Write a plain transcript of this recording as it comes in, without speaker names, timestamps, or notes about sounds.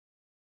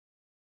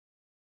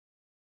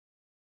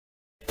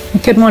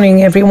Good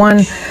morning,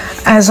 everyone.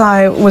 As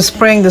I was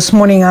praying this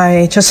morning,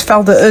 I just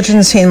felt the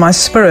urgency in my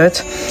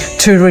spirit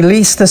to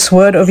release this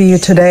word over you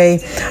today.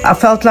 I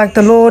felt like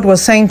the Lord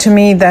was saying to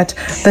me that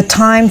the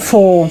time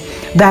for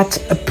that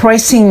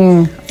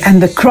pressing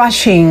and the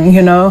crushing,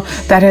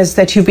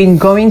 that you've been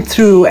going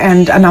through,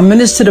 and I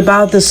ministered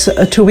about this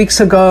 2 weeks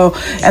ago,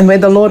 and where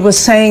the Lord was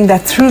saying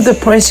that through the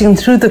pressing,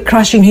 through the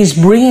crushing, He's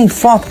bringing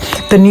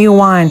forth the new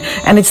wine,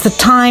 and it's the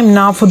time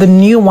now for the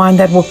new wine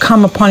that will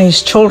come upon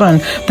His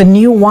children, the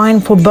new wine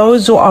for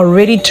those who are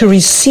ready to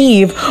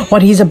receive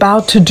what He's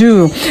about to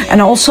do. And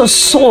I also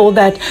saw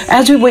that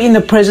as we were in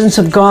the presence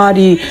of God,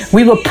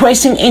 we were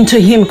pressing into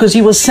Him, because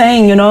He was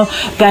saying,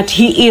 that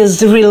He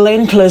is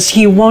relentless.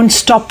 He won't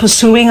stop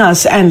pursuing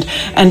us, and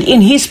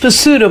in His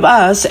pursuit of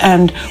us,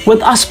 and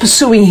with us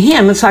pursuing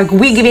Him, it's like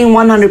we're giving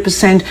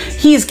 100%,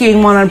 He's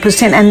giving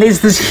 100%, and there's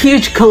this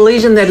huge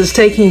collision that is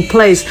taking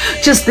place.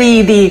 Just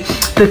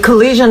the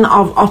collision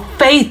of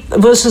faith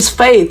versus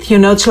faith.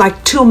 It's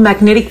like two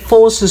magnetic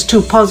forces,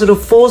 two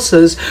positive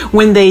forces.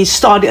 When they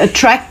start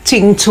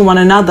attracting to one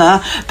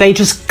another, they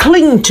just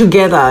cling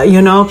together.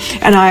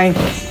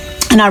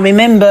 And I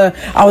remember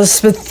I was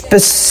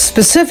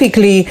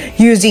specifically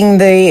using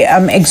the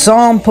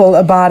example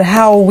about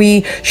how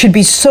we should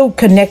be so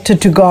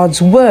connected to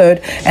God's word,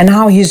 and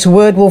how His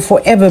word will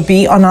forever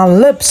be on our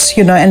lips,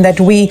 and that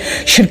we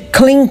should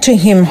cling to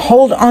Him,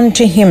 hold on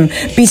to Him,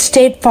 be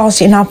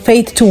steadfast in our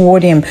faith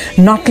toward Him,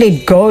 not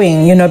let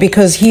going,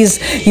 because He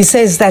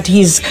says that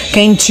He's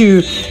going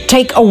to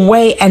take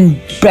away and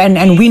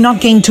we're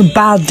not going to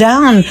bow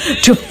down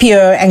to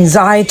fear,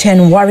 anxiety,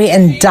 and worry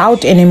and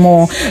doubt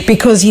anymore,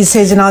 because He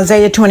says in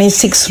Isaiah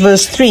 26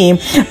 verse 3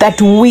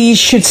 that we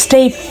should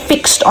stay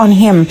fixed on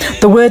Him.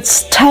 The word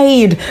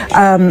stayed,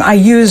 I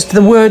used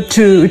the word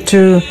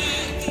to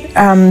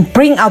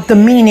bring out the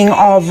meaning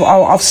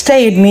of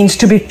stayed. Means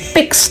to be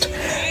fixed,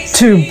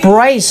 to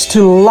brace,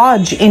 to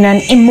lodge in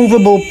an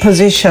immovable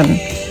position.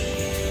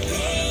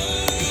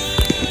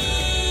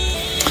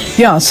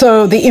 Yeah,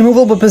 so the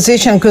immovable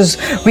position, because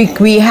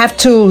we have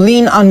to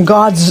lean on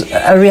God's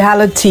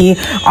reality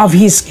of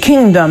His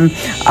kingdom,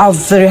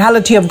 of the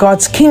reality of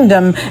God's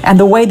kingdom and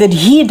the way that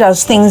He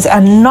does things,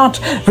 and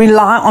not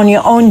rely on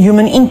your own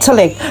human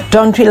intellect.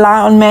 Don't rely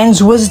on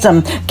man's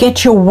wisdom.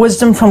 Get your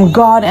wisdom from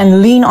God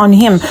and lean on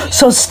Him.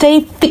 So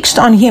stay fixed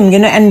on Him,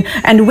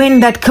 and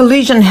when that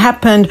collision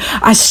happened,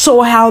 I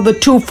saw how the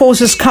two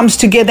forces comes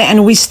together,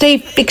 and we stay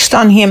fixed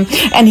on Him,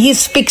 and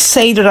He's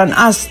fixated on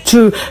us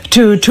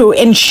to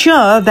ensure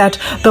that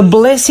the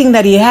blessing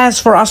that He has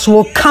for us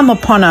will come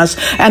upon us.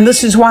 And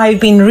this is why He's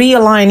been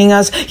realigning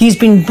us. He's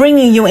been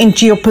bringing you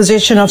into your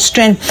position of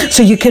strength,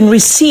 so you can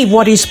receive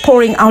what He's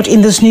pouring out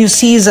in this new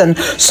season.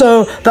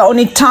 So the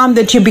only time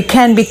that you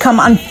can become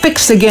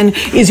unfixed again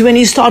is when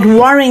you start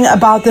worrying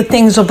about the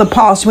things of the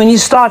past, when you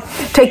start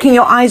taking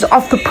your eyes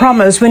off the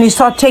promise, when you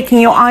start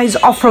taking your eyes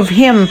off of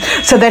Him.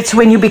 So that's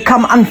when you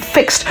become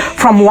unfixed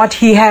from what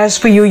He has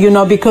for you,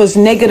 because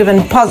negative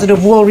and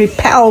positive will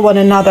repel one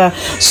another.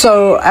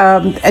 So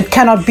it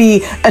cannot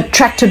be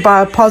attracted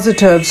by a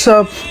positive.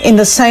 So in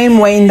the same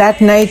way, in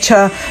that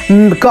nature,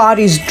 God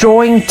is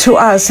drawing to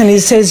us, and He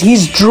says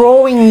He's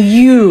drawing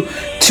you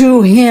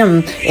to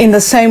Him in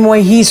the same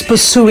way He's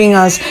pursuing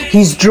us.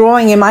 He's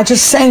drawing Him. I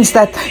just sense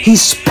that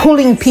He's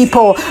pulling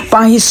people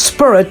by His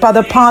Spirit, by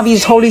the power of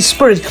His Holy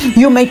Spirit.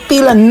 You may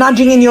feel a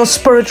nudging in your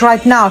spirit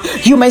right now.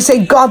 You may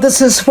say, God,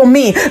 this is for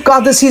me.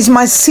 God, this is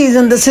my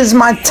season. This is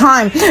my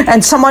time.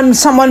 And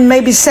someone may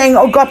be saying,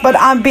 oh God, but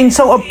I've been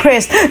so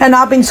oppressed, and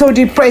I've been so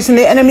depressed, and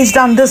the enemy's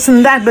done this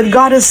and that. But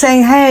God is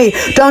saying, hey,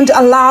 don't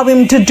allow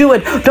him to do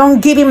it. Don't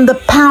give him the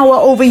power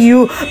over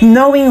you,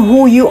 knowing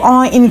who you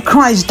are in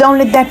Christ. Don't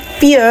let that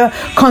fear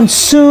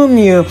consume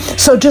you.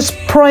 So just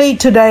pray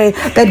today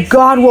that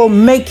God will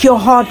make your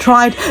heart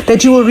right,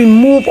 that you will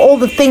remove all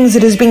the things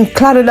that has been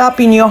cluttered up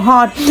in your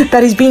heart,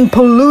 that has been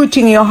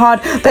polluting your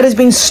heart, that has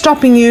been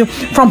stopping you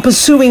from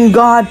pursuing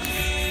God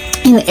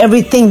in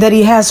everything that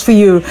He has for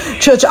you.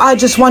 Church, I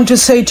just want to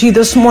say to you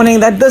this morning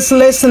that this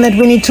lesson that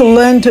we need to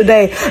learn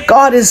today,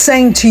 God is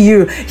saying to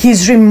you,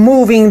 He's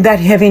removing that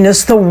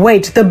heaviness, the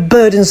weight, the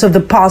burdens of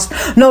the past.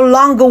 No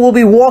longer will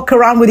we walk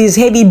around with these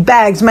heavy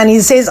bags, man. He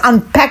says,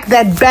 unpack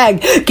that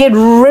bag. Get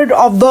rid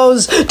of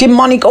those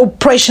demonic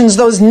oppressions,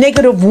 those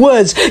negative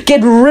words.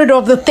 Get rid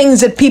of the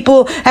things that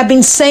people have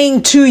been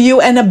saying to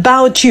you and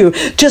about you.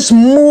 Just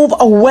move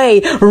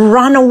away.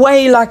 Run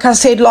away, like I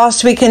said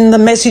last week in the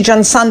message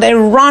on Sunday.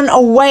 Run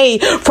away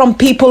from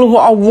people who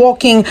are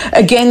walking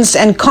against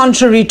and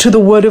contrary to the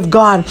word of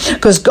God,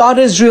 because God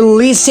is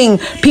releasing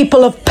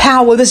people of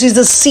power. This is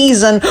the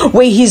season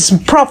where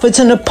His prophets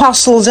and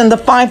apostles and the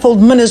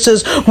fivefold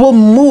ministers will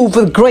move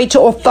with greater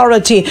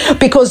authority,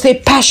 because their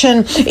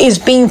passion is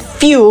being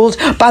fueled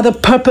by the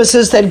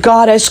purposes that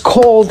God has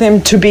called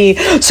them to be.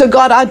 So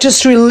God, I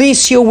just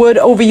release your word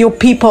over your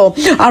people.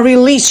 I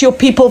release your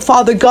people,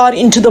 Father God,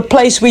 into the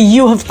place where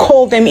you have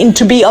called them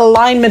into be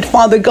alignment,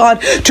 Father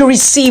God, to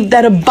receive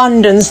that abundance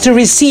abundance, to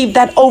receive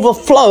that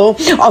overflow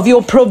of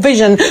your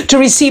provision, to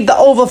receive the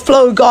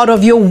overflow, God,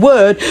 of your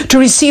word, to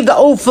receive the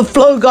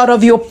overflow, God,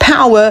 of your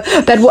power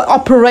that will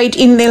operate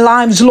in their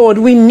lives, Lord.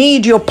 We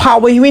need your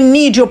power. We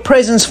need your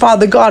presence,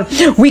 Father God.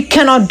 We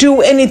cannot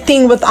do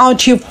anything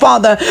without you,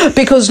 Father,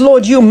 because,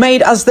 Lord, you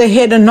made us the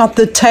head and not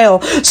the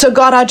tail. So,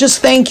 God, I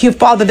just thank you,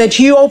 Father, that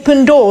you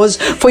open doors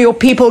for your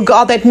people,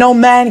 God, that no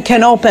man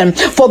can open.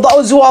 For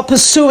those who are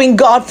pursuing,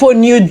 God, for a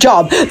new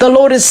job, the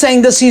Lord is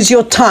saying this is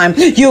your time.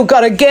 You've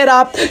got to get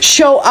up,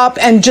 show up,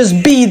 and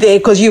just be there,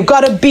 because you've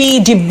got to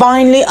be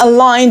divinely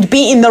aligned,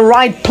 be in the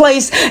right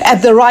place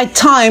at the right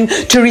time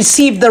to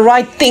receive the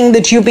right thing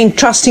that you've been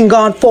trusting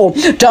God for.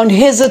 Don't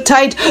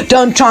hesitate.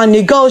 Don't try and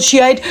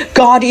negotiate.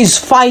 God is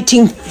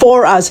fighting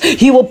for us.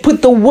 He will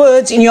put the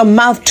words in your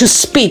mouth to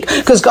speak,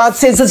 because God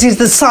says this is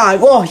the sign.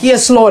 Oh,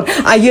 yes, Lord.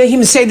 I hear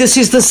him say this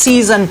is the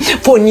season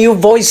for new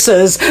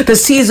voices, the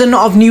season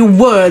of new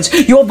words.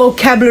 Your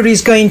vocabulary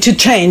is going to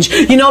change.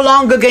 You're no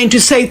longer going to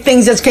say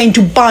things that's going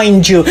to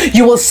bind you.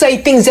 You will say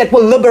things that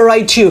will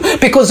liberate you,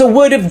 because the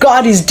word of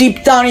God is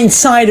deep down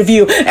inside of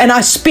you. And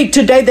I speak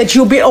today that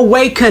you'll be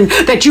awakened,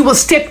 that you will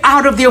step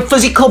out of your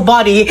physical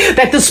body,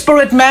 that the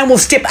spirit man will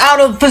step out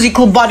of the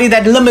physical body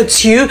that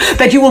limits you,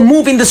 that you will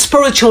move in the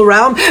spiritual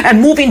realm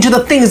and move into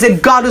the things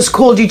that God has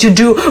called you to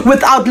do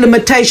without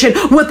limitation,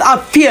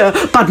 without fear,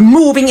 but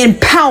moving in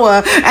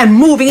power and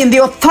moving in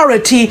the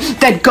authority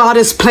that God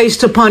has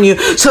placed upon you.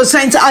 So,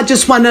 saints, I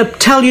just want to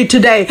tell you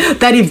today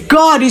that if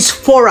God is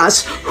for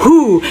us,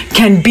 who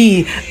can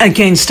be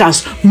against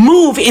us?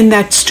 Move in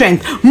that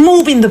strength,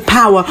 move in the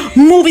power,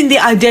 move in the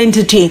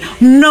identity,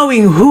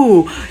 knowing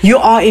who you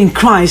are in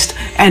Christ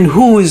and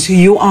whose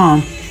you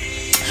are.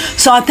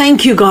 So I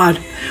thank you, God,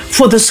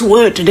 for this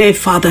word today,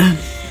 Father.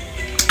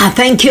 I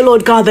thank you,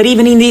 Lord God, that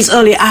even in these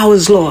early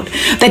hours, Lord,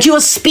 that you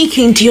are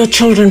speaking to your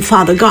children,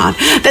 Father God,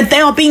 that they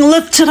are being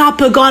lifted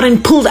up, oh God,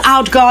 and pulled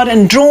out, God,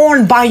 and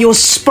drawn by your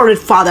Spirit,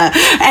 Father,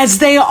 as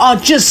they are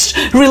just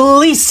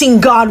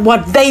releasing, God,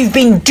 what they've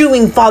been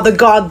doing, Father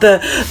God, the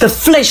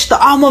flesh, the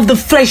arm of the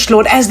flesh,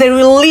 Lord, as they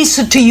release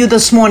it to you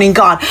this morning,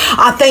 God.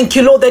 I thank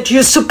you, Lord, that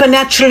you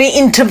supernaturally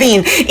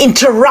intervene,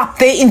 interrupt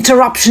their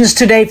interruptions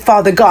today,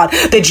 Father God,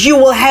 that you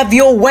will have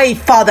your way,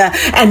 Father,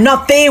 and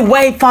not their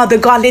way, Father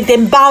God. Let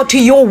them bow to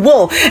your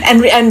will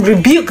and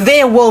rebuke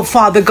their will,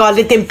 Father God.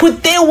 Let them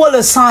put their will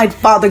aside,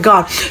 Father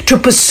God, to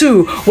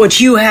pursue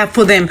what you have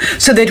for them,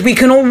 so that we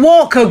can all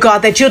walk, oh God,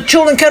 that your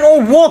children can all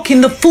walk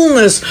in the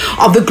fullness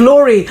of the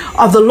glory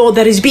of the Lord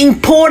that is being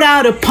poured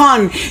out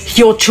upon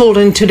your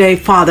children today,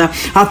 Father.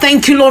 I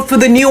thank you, Lord, for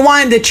the new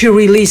wine that you're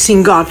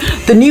releasing, God.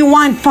 The new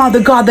wine,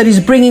 Father God, that is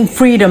bringing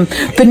freedom.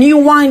 The new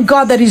wine,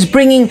 God, that is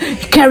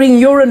carrying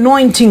your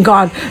anointing,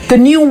 God. The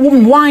new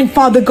wine,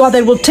 Father God,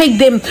 that will take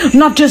them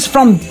not just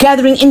from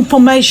gathering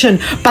information,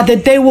 but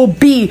that they will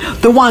be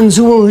the ones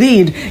who will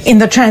lead in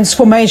the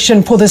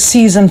transformation for the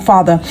season,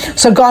 Father.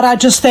 So, God, I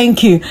just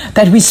thank you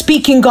that we're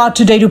speaking, God,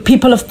 today to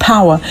people of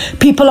power,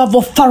 people of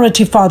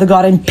authority, Father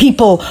God, and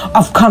people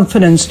of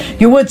confidence.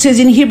 Your word says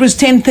in Hebrews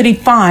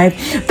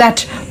 10:35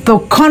 that the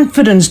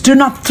confidence, do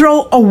not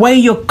throw away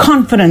your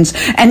confidence.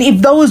 And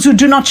if those who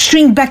do not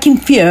shrink back in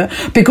fear,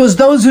 because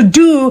those who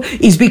do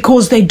is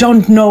because they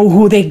don't know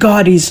who their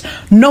God is.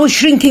 No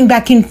shrinking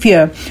back in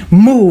fear.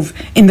 Move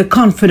in the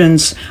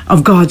confidence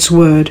of God's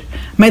word.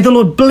 May the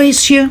Lord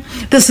bless you.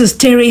 This is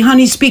Terri,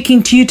 Hannie,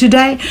 speaking to you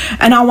today.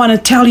 And I want to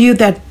tell you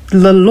that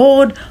the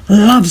Lord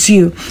loves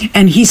you,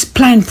 and his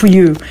plan for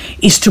you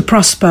is to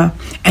prosper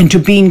and to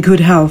be in good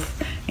health.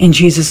 In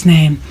Jesus'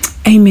 name,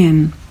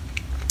 amen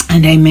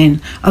and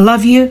amen. I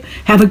love you.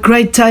 Have a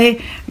great day.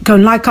 Go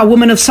and like our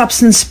Women of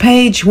Substance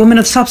page, Women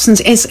of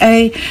Substance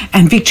SA,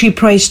 and Victory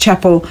Praise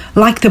Chapel.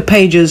 Like the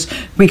pages.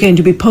 We're going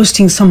to be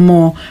posting some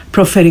more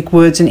prophetic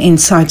words and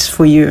insights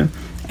for you.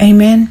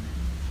 Amen.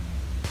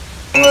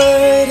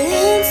 Word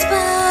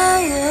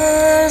inspires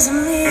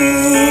me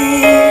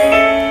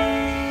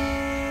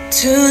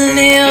to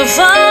live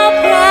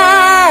uprightly,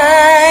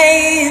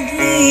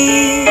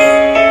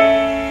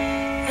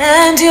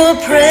 and your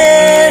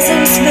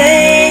presence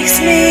makes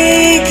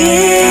me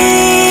give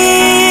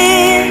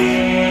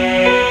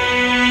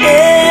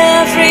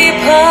every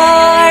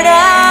part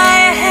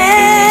I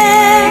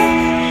have,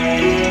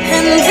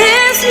 and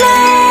this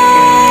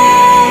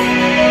love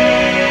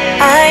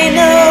I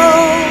know,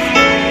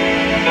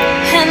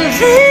 and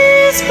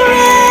this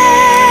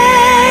grace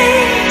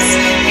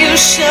you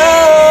show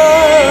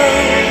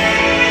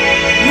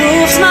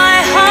moves my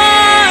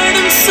heart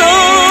and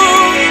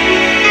soul,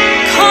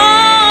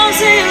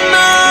 causing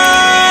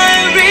my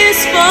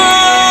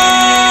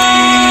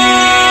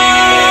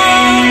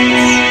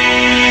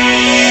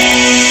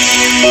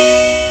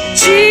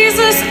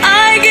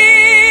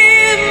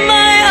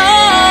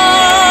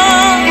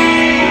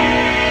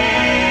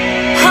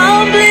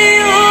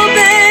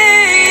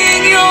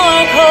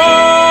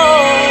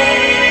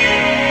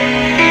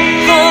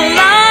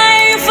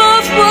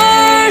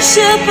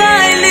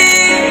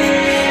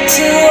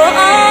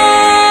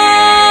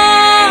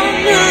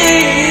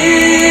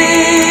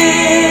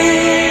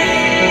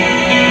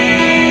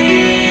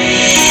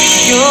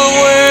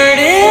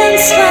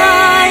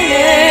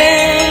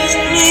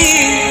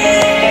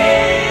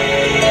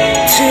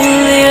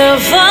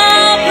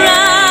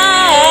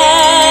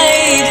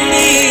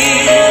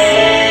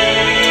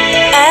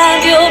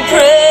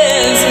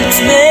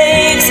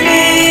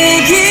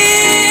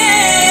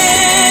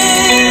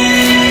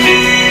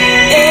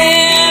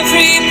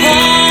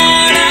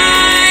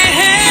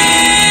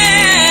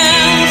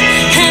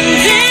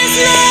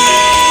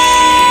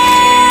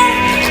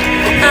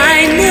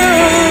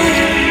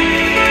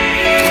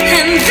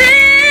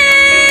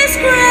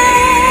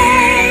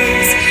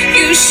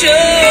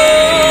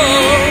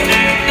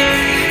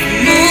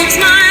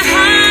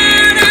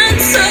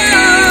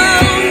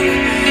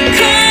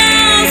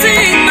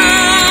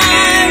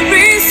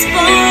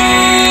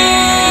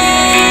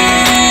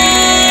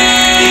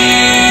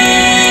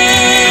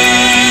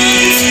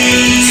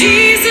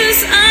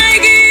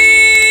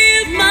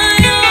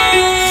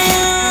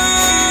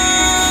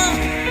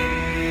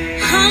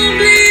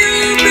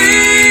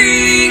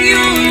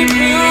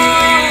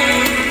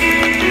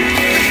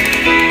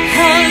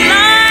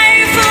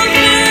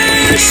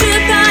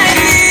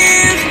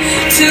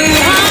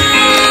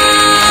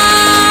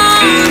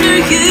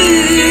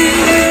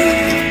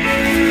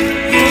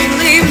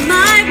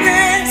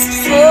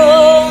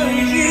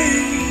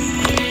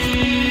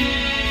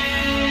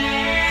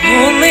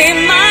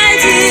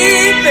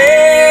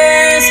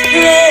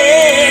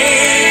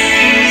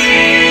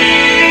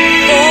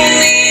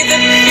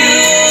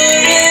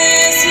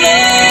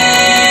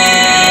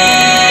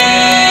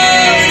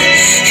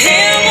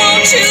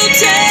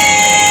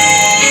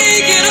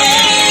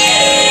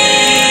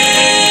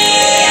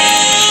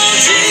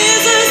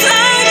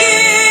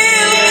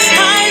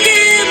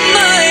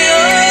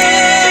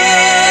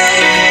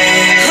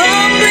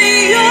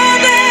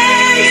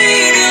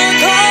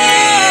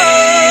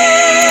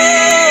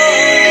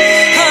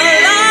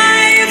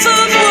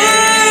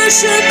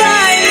worship